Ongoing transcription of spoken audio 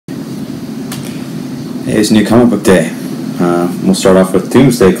It's New Comic Book Day. We'll start off with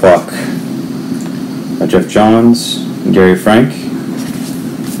Doomsday Clock by Geoff Johns and Gary Frank.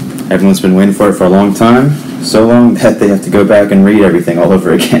 Everyone's been waiting for it for a long time, so long that they have to go back and read everything all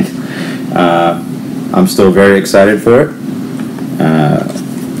over again. I'm still very excited for it.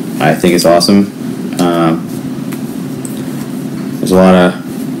 I think it's awesome. There's a lot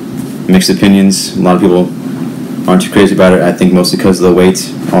of mixed opinions. A lot of people aren't too crazy about it. I think mostly because of the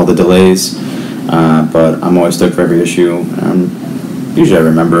wait, all the delays. But I'm always stoked for every issue. Usually I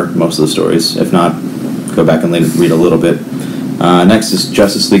remember most of the stories. If not, go back and read a little bit. Next is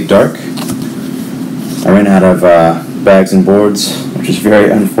Justice League Dark. I ran out of bags and boards, which is very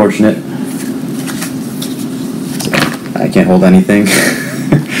unfortunate. I can't hold anything.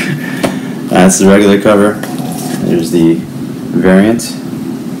 That's the regular cover. There's the variant,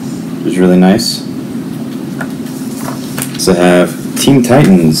 which is really nice. So I have Teen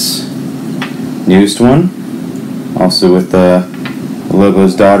Titans, newest one, also with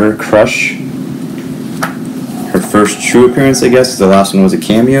Lobo's daughter, Crush. Her first true appearance, I guess. The last one was a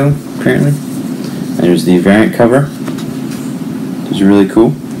cameo, apparently. And there's the variant cover, which is really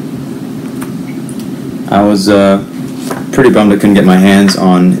cool. I was pretty bummed I couldn't get my hands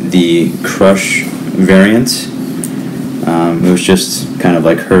on the Crush variant. It was just kind of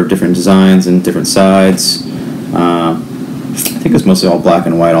like her different designs and different sides. I think it was mostly all black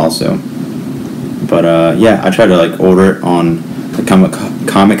and white also. But yeah, I tried to like order it on the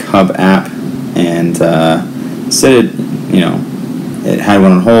Comic Hub app, and said it had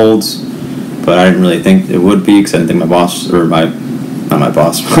one on hold, but I didn't really think it would be because I didn't think my boss, or not my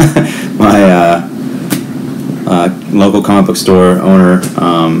boss, my local comic book store owner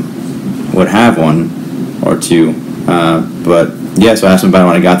would have one or two. But yeah, so I asked them about it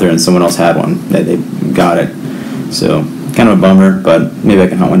when I got there, and someone else had one. They got it. So kind of a bummer, but maybe I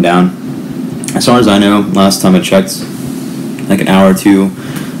can hunt one down. As far as I know, last time I checked, like an hour or two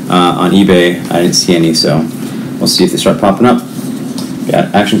on eBay, I didn't see any, so we'll see if they start popping up.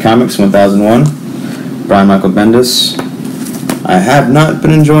 Got Action Comics 1001, Brian Michael Bendis. I have not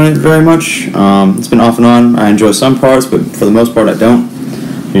been enjoying it very much. It's been off and on. I enjoy some parts, but for the most part I don't.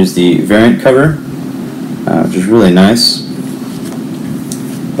 Here's the variant cover, which is really nice,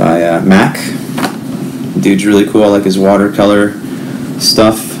 by Mac. Dude's really cool. I like his watercolor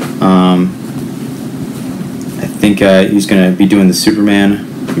stuff. I think he's going to be doing the Superman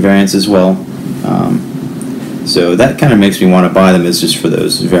variants as well. So that kind of makes me want to buy them, is just for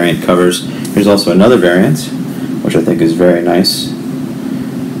those variant covers. Here's also another variant, which I think is very nice.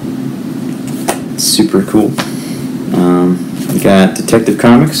 Super cool. We got Detective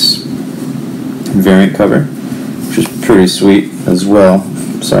Comics variant cover, which is pretty sweet as well.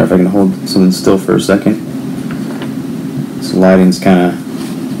 Sorry if I can hold something still for a second. This lighting's kind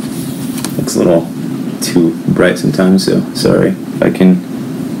of looks a little too bright sometimes, so sorry if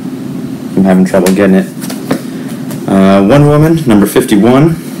I'm having trouble getting it. Wonder Woman, number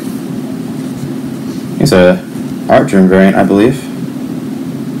 51. It's a art germ variant, I believe.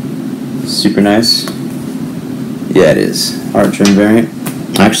 Super nice. Yeah, it is. Art germ variant.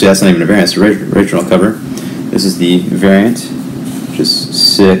 Actually, that's not even a variant, it's the original cover. This is the variant, which is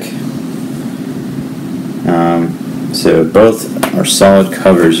sick. So both are solid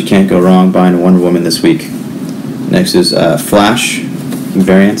covers. You can't go wrong buying Wonder Woman this week. Next is Flash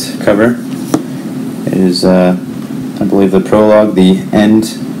variant cover. It is, I believe, the prologue, the end.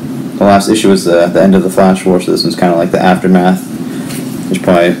 The last issue was the end of the Flash War, so this one's kind of like the aftermath. There's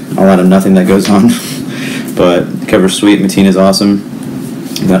probably a lot of nothing that goes on. But the cover's sweet. Matina's awesome.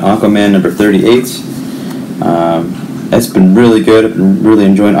 We got Aquaman number 38. It's been really good. I've been really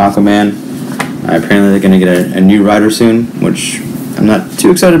enjoying Aquaman. Apparently they're going to get a new writer soon, which I'm not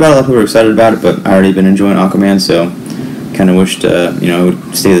too excited about. A lot of people are excited about it, but I already been enjoying Aquaman, so kind of wished it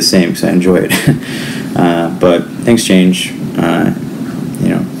would stay the same because I enjoy it. But things change. I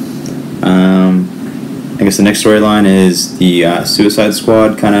guess the next storyline is the Suicide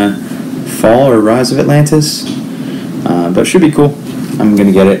Squad kind of fall or rise of Atlantis, but it should be cool. I'm going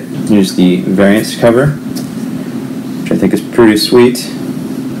to get it. Here's the variants cover, which I think is pretty sweet.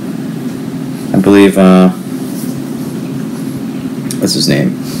 I believe, what's his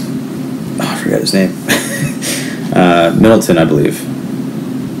name? Oh, I forgot his name. Middleton, I believe.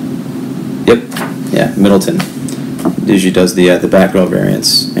 Yep, yeah, Middleton. Usually does the Batgirl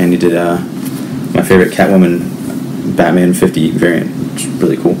variants, and he did my favorite Catwoman Batman 50 variant, which is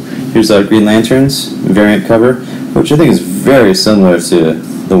really cool. Here's Green Lantern's variant cover, which I think is very similar to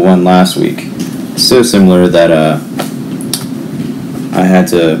the one last week. So similar that I had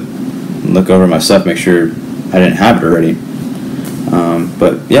to look over my stuff, make sure I didn't have it already.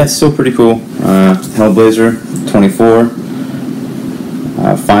 But yeah, it's still pretty cool. Hellblazer 24.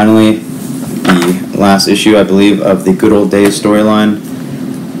 Finally, the last issue, I believe, of the Good Old Days storyline.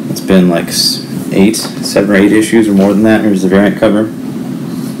 It's been like 7 or 8 issues or more than that. Here's the variant cover.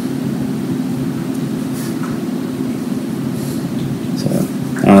 So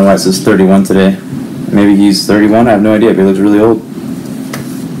I don't know why it says 31 today. Maybe he's 31. I have no idea, but he looks really old.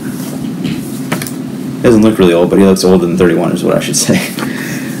 He doesn't look really old, but he looks older than 31 is what I should say.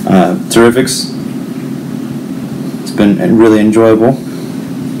 Terrifics. It's been really enjoyable.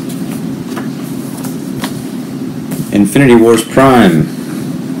 Infinity Wars Prime.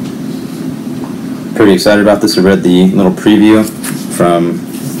 Pretty excited about this. I read the little preview from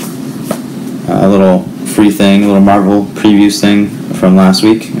a little free thing, a little Marvel previews thing from last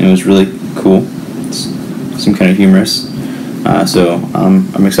week, and it was really cool. It's some kind of humorous. So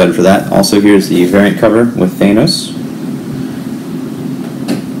I'm excited for that. Also, here's the variant cover with Thanos.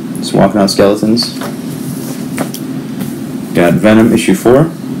 Just walking on skeletons. Got Venom issue 4.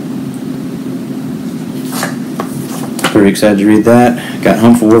 Pretty excited to read that. Got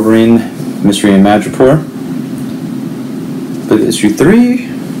Home for Wolverine, Mystery in Madripoor. Issue 3.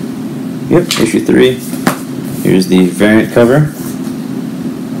 Yep, issue 3. Here's the variant cover.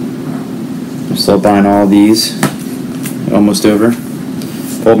 I'm still buying all these. Almost over.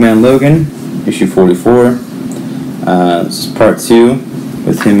 Old Man Logan, issue 44. This is part 2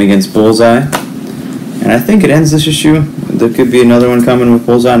 with him against Bullseye. And I think it ends this issue. There could be another one coming with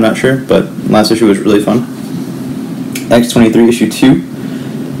Bullseye, I'm not sure, but last issue was really fun. X-23 issue 2.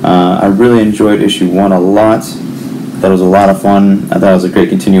 I really enjoyed issue 1 a lot. That was a lot of fun. I thought it was a great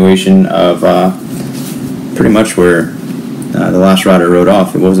continuation of pretty much where the Last Rider rode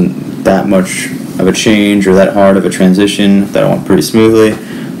off. It wasn't that much of a change or that hard of a transition. That went pretty smoothly.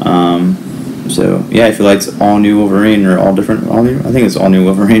 So yeah, if you liked all new Wolverine or all new, I think it's all new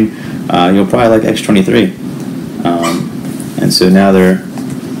Wolverine, you'll probably like X-23. And so now they're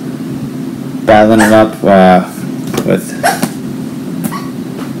battling it up with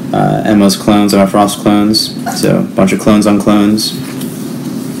Emma's clones, Emma Frost clones. So a bunch of clones on clones.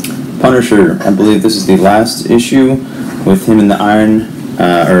 Punisher, I believe this is the last issue with him in the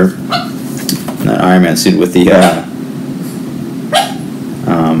not Iron Man suit, with the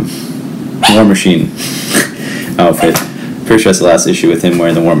War Machine outfit. Pretty sure that's the last issue with him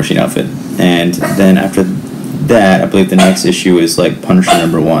wearing the War Machine outfit. And then after that, I believe the next issue is like Punisher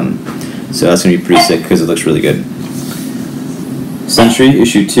 #1. So that's going to be pretty sick because it looks really good. Sentry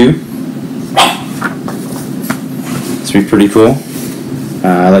issue 2. It's going to be pretty cool.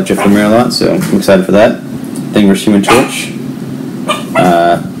 I like Jeff Lemire a lot, so I'm excited for that. Thing vs. Human Torch.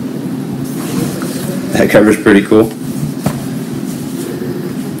 That cover's pretty cool.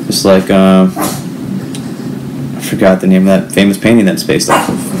 Just like, I forgot the name of that famous painting that's based off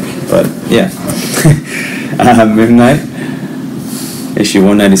of. But, yeah. Moon Knight. Issue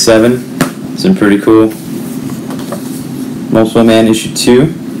 197. It's been pretty cool. Multiple Man issue 2.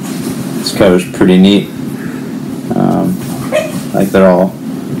 This cover's pretty neat. Like they're all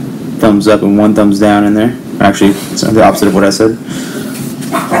thumbs up and one thumbs down in there. Actually, it's the opposite of what I said.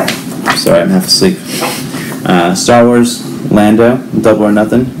 Sorry, I'm half asleep. Star Wars Lando, Double or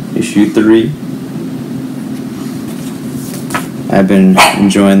Nothing, issue 3. I've been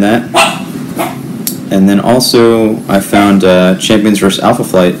enjoying that. And then also, I found Champions vs. Alpha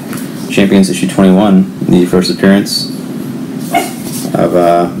Flight, Champions issue 21, the first appearance of,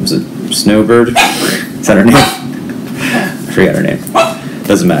 was it Snowbird? Is that her name? I forgot her name.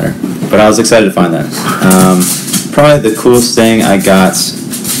 Doesn't matter. But I was excited to find that. Probably the coolest thing I got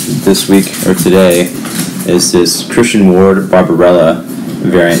this week or today is this Christian Ward Barbarella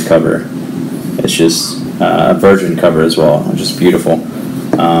variant cover. It's just a Virgin cover as well. Just beautiful.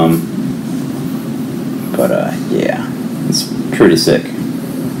 Yeah, it's pretty sick. I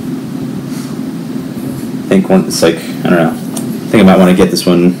think it's like, I don't know. I think I might want to get this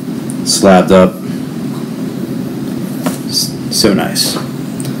one slabbed up. So nice.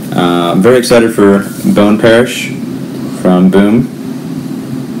 I'm very excited for Bone Parish from Boom.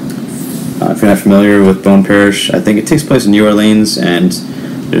 If you're not familiar with Bone Parish, I think it takes place in New Orleans, and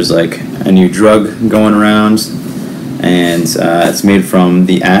there's like a new drug going around, and it's made from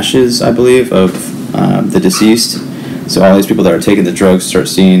the ashes, I believe, of the deceased. So all these people that are taking the drugs start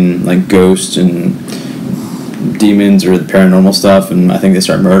seeing like ghosts and demons or the paranormal stuff, and I think they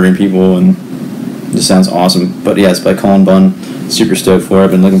start murdering people, and it just sounds awesome. But yeah, it's by Cullen Bunn. Super stoked for it.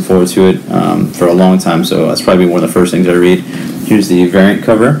 I've been looking forward to it for a long time, so that's probably one of the first things I read. Here's the variant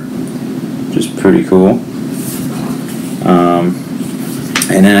cover, which is pretty cool.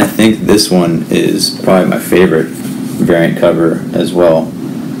 And then I think this one is probably my favorite. variant cover as well.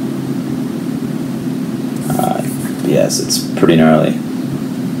 Yes, it's pretty gnarly.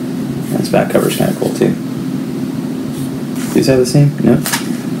 And its back cover is kind of cool too. Do these have the same? Nope.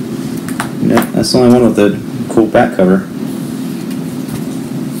 Nope, that's the only one with the cool back cover.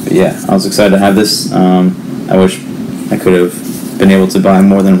 But yeah, I was excited to have this. I wish I could have been able to buy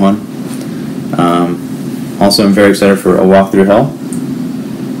more than one. Also, I'm very excited for A Walk Through Hell,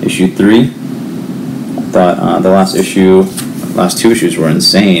 issue 3. I thought the last two issues were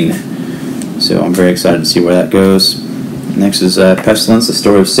insane, so I'm very excited to see where that goes. Next is Pestilence, The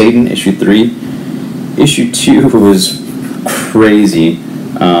Story of Satan, issue 3. Issue 2 was crazy.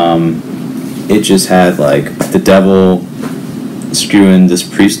 It just had like the devil screwing this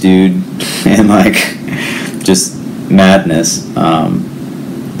priest dude and like just madness.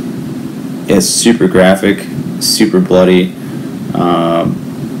 It's super graphic, super bloody,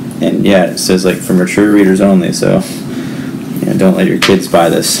 and yeah, it says like for mature readers only, so don't let your kids buy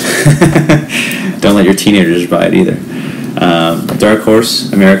this. Don't let your teenagers buy it either. Dark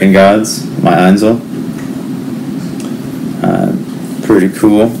Horse, American Gods, My Einzel. Pretty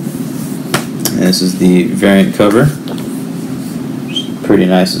cool. And this is the variant cover. Pretty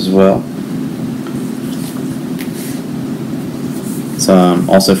nice as well. It's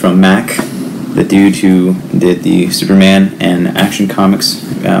also from Mac, the dude who did the Superman and Action Comics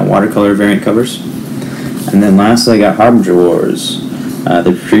watercolor variant covers. And then lastly I got Harbinger Wars,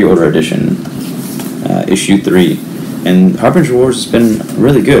 the pre-order edition, issue 3. And Harbinger Wars has been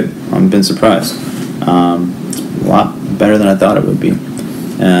really good. I've been surprised. A lot better than I thought it would be.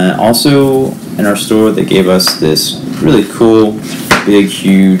 Also, in our store, they gave us this really cool, big,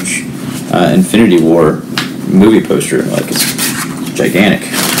 huge Infinity War movie poster. Like, it's gigantic.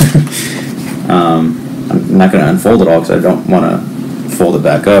 I'm not going to unfold it all because I don't want to fold it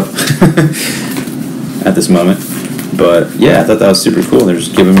back up at this moment. But yeah, I thought that was super cool. They're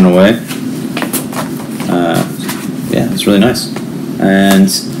just giving them away. Yeah, it's really nice. And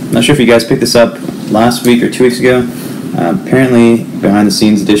I'm not sure if you guys picked this up last week or 2 weeks ago. Apparently, behind the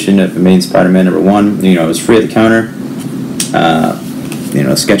scenes edition of Amazing Spider-Man #1, it was free at the counter.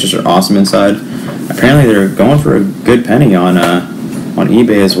 The sketches are awesome inside. Apparently, they're going for a good penny on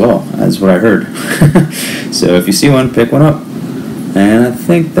eBay as well. That's what I heard. So if you see one, pick one up. And I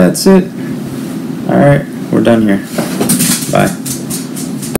think that's it. All right, we're done here. Bye.